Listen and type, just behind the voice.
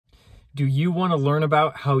Do you want to learn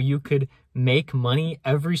about how you could make money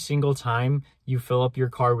every single time you fill up your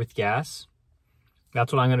car with gas?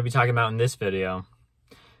 That's what I'm going to be talking about in this video.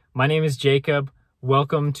 My name is Jacob.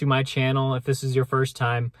 Welcome to my channel. If this is your first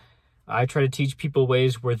time, I try to teach people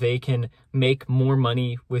ways where they can make more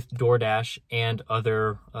money with DoorDash and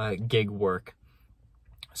other gig work.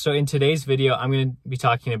 So in today's video, I'm going to be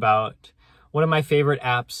talking about one of my favorite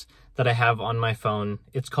apps that I have on my phone.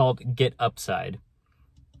 It's called GetUpside.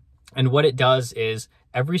 And what it does is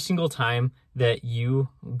every single time that you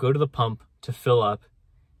go to the pump to fill up,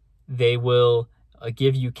 they will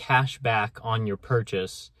give you cash back on your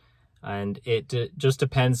purchase. And it just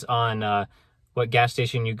depends on what gas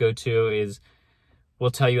station you go to will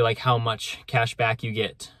tell you like how much cash back you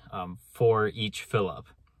get for each fill up.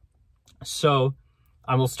 So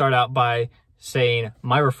I will start out by saying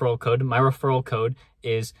my referral code. My referral code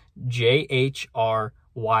is JHRYU.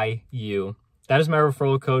 That is my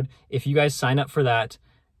referral code. If you guys sign up for that,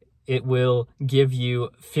 it will give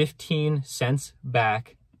you 15 cents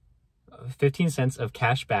back, 15 cents of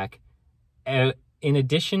cash back in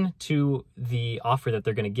addition to the offer that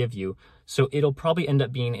they're going to give you. So it'll probably end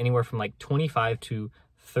up being anywhere from like 25 to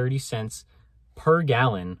 30 cents per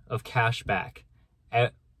gallon of cash back.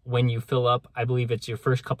 When you fill up, I believe it's your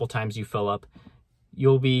first couple times you fill up,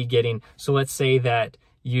 you'll be getting, so let's say that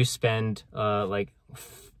you spend like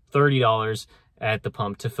 $30 at the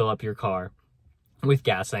pump to fill up your car with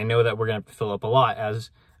gas. I know that we're going to fill up a lot as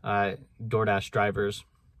DoorDash drivers.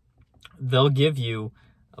 They'll give you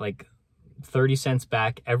like 30 cents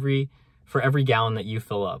back for every gallon that you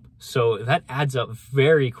fill up. So that adds up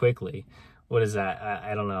very quickly. What is that?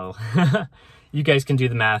 I don't know. You guys can do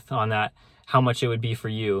the math on that, how much it would be for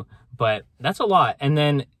you, but that's a lot. And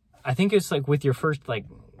then I think it's like with your first like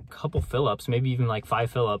couple fill-ups, maybe even like 5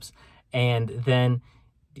 fill-ups, and then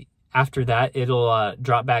after that it'll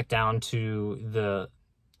drop back down to the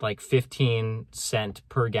like 15 cent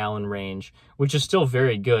per gallon range, which is still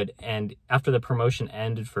very good. And after the promotion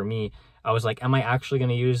ended for me, I was like, am I actually going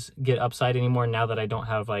to use GetUpside anymore now that I don't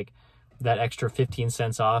have like that extra 15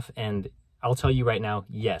 cents off? And I'll tell you right now,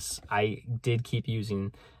 yes, I did keep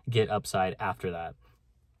using GetUpside after that.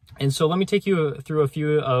 And so let me take you through a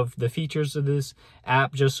few of the features of this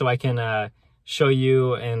app just so I can show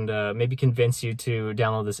you and maybe convince you to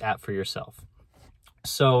download this app for yourself.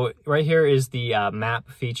 So right here is the map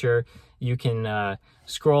feature. You can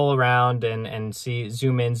scroll around and see,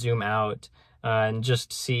 zoom in, zoom out, and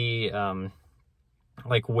just see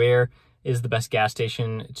like where is the best gas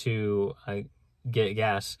station to get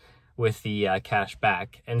gas with the cash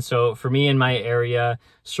back. And so for me in my area,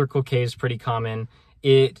 Circle K is pretty common.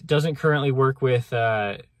 It doesn't currently work with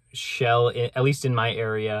Shell, at least in my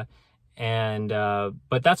area, and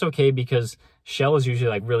but that's okay because Shell is usually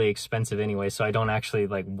like really expensive anyway, so I don't actually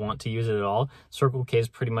like want to use it at all. Circle K is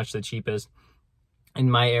pretty much the cheapest in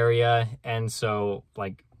my area, and so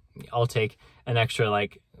like I'll take an extra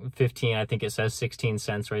like 15, I think it says 16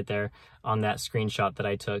 cents right there on that screenshot that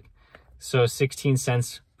I took. So 16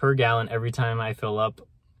 cents per gallon every time I fill up,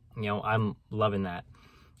 you know, I'm loving that.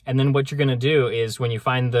 And then what you're going to do is when you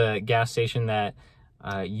find the gas station that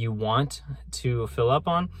you want to fill up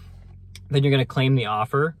on, then you're going to claim the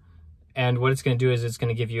offer. And what it's going to do is it's going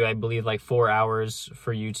to give you, I believe, like 4 hours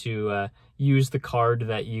for you to use the card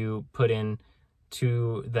that you put in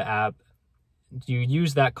to the app. You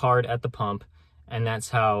use that card at the pump, and that's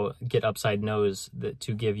how GetUpside knows that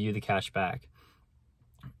to give you the cash back.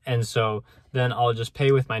 And so then I'll just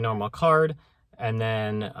pay with my normal card, and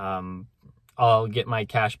then I'll get my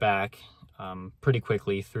cash back pretty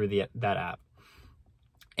quickly through that app.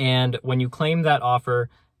 And when you claim that offer,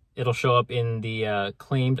 it'll show up in the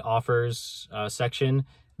claimed offers section.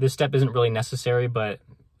 This step isn't really necessary, but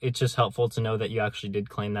it's just helpful to know that you actually did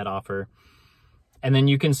claim that offer. And then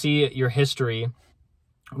you can see your history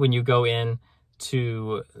when you go in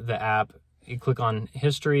to the app. You click on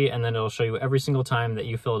history, and then it'll show you every single time that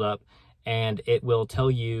you filled up, and it will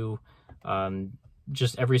tell you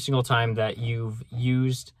just every single time that you've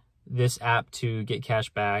used this app to get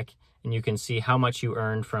cash back, and you can see how much you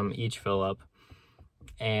earned from each fill up.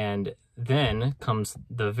 And then comes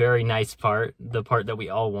the very nice part, the part that we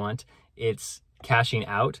all want. It's cashing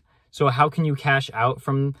out. So how can you cash out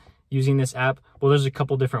from using this app? Well, there's a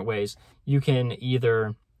couple different ways. You can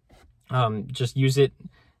either just use it,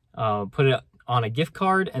 put it on a gift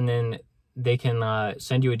card, and then they can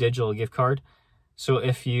send you a digital gift card. So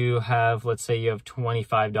if you have, let's say you have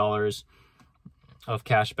 $25 of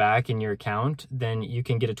cash back in your account, then you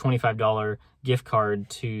can get a $25 gift card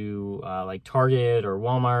to like Target or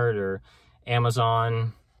Walmart or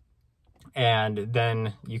Amazon and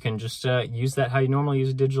then you can just use that how you normally use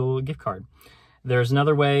a digital gift card. There's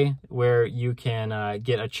another way where you can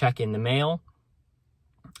get a check in the mail,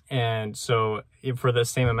 and so for the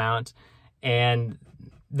same amount, and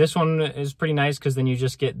this one is pretty nice because then you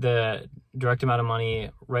just get the direct amount of money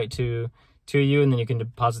right to you, and then you can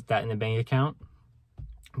deposit that in the bank account.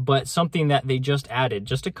 But something that they just added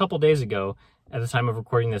just a couple days ago at the time of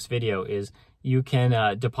recording this video is you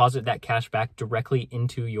can deposit that cash back directly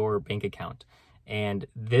into your bank account. And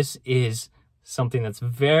this is something that's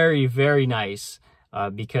very, very nice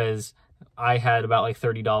because I had about like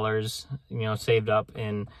 $30, saved up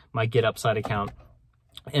in my GetUpside account.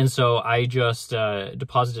 And so I just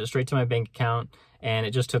deposited it straight to my bank account, and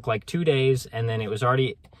it just took like 2 days, and then it was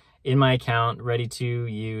already in my account, ready to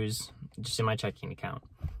use, just in my checking account.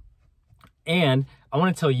 And I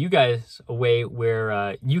want to tell you guys a way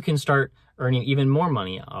where you can start earning even more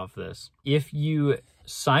money off this. If you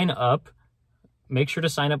sign up, make sure to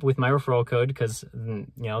sign up with my referral code, because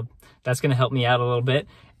that's going to help me out a little bit.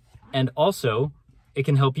 And also, it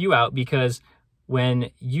can help you out because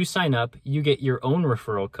when you sign up, you get your own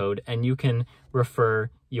referral code, and you can refer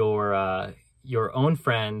your own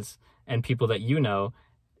friends and people that you know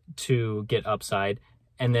to GetUpside,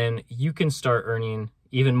 and then you can start earning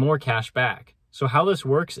even more cash back. So how this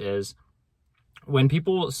works is when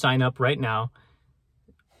people sign up right now,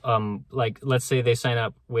 like let's say they sign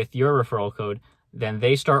up with your referral code, then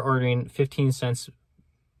they start earning 15 cents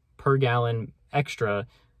per gallon extra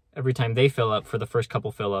every time they fill up for the first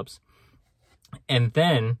couple fill ups. And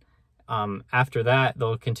then after that,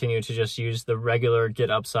 they'll continue to just use the regular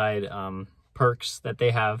GetUpside perks that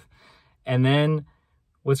they have. And then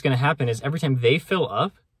what's going to happen is every time they fill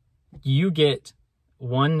up, you get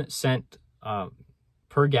 1 cent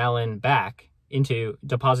per gallon back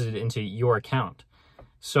deposited into your account.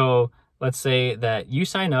 So let's say that you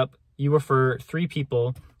sign up, you refer 3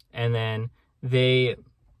 people, and then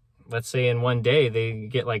let's say in one day they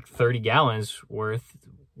get like 30 gallons worth.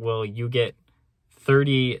 Well, you get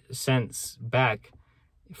 30 cents back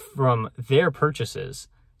from their purchases.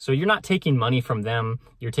 So you're not taking money from them,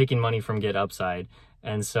 you're taking money from GetUpside.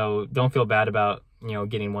 And so don't feel bad about,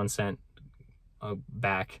 getting 1 cent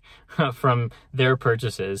back from their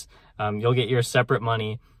purchases. You'll get your separate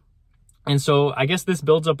money. And so I guess this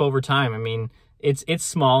builds up over time. I mean, it's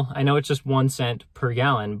small. I know it's just 1 cent per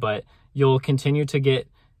gallon, but you'll continue to get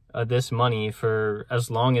this money for as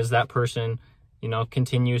long as that person,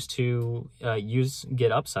 continues to use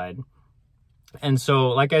GetUpside. And so,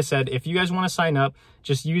 like I said, if you guys want to sign up,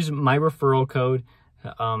 just use my referral code.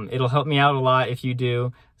 It'll help me out a lot if you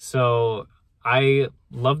do. So I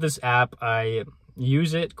love this app. I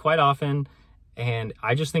use it quite often, and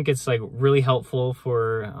I just think it's like really helpful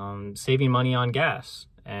for saving money on gas.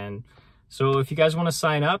 And so if you guys want to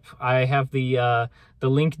sign up, I have the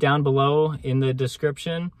link down below in the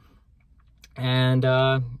description. And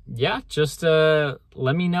yeah, just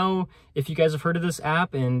let me know if you guys have heard of this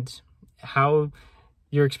app and how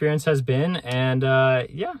your experience has been. And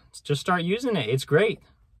yeah, just start using it. It's great.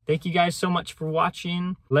 Thank you guys so much for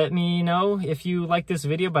watching. Let me know if you like this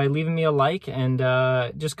video by leaving me a like, and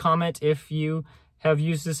just comment if you have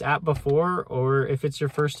used this app before or if it's your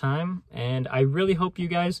first time. And I really hope you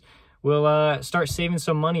guys will start saving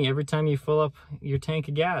some money every time you fill up your tank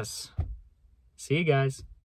of gas. See you guys.